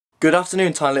Good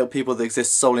afternoon, tiny little people that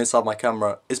exist solely inside my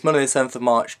camera. It's Monday the 7th of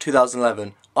March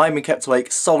 2011. I'm being kept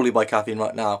awake solely by caffeine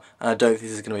right now, and I don't think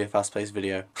this is going to be a fast-paced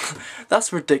video.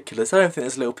 That's ridiculous. I don't think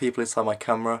there's little people inside my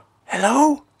camera.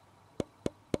 Hello?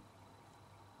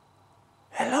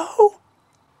 Hello?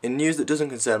 In news that doesn't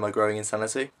concern my growing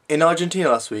insanity. In Argentina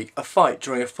last week, a fight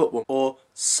during a football, or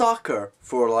soccer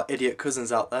for all our idiot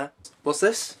cousins out there. What's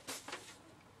this?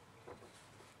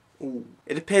 Ooh.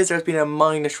 It appears there has been a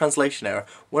minor translation error.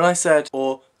 When I said,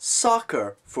 or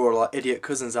soccer for all our idiot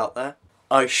cousins out there,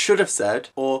 I should have said,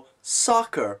 or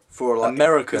soccer for all our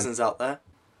American cousins out there.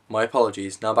 My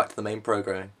apologies, now back to the main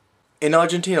programming. In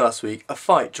Argentina last week, a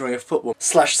fight during a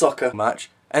football/soccer match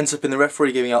ends up in the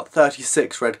referee giving out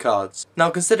 36 red cards. Now,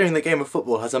 considering the game of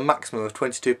football has a maximum of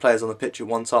 22 players on the pitch at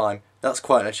one time, that's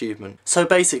quite an achievement. So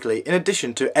basically, in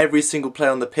addition to every single player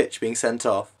on the pitch being sent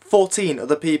off, 14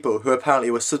 other people who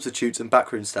apparently were substitutes and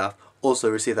backroom staff also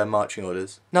received their marching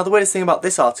orders. Now, the weirdest thing about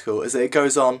this article is that it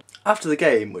goes on, after the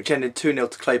game, which ended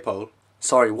 2-0 to Claypole.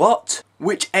 Sorry, what?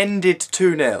 Which ended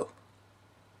 2-0.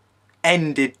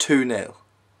 Ended 2-0.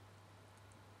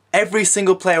 Every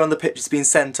single player on the pitch has been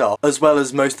sent off, as well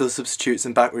as most of the substitutes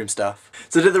and backroom staff.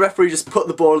 So did the referee just put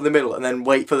the ball in the middle and then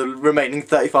wait for the remaining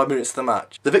 35 minutes of the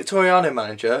match? The Victoriano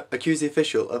manager accused the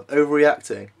official of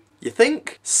overreacting. You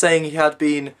think? Saying he had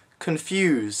been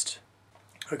confused.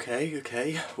 Okay.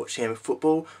 Watching him in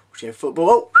football.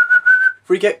 Oh!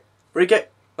 Free kick.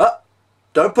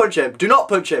 Don't punch him. Do not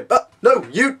punch him. No,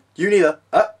 you neither.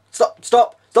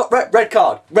 Stop. Red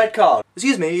card.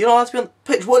 Excuse me, you're not allowed to be on the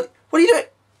pitch. What are you doing?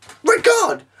 Red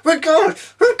card!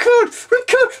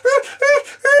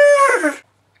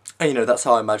 And you know, that's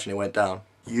how I imagine it went down.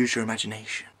 Use your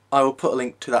imagination. I will put a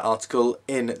link to that article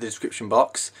in the description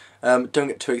box. Don't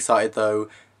get too excited though.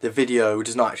 The video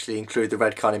does not actually include the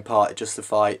red card in part, it's just the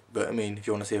fight. But I mean, if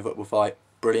you want to see a football fight,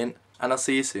 brilliant. And I'll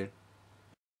see you soon.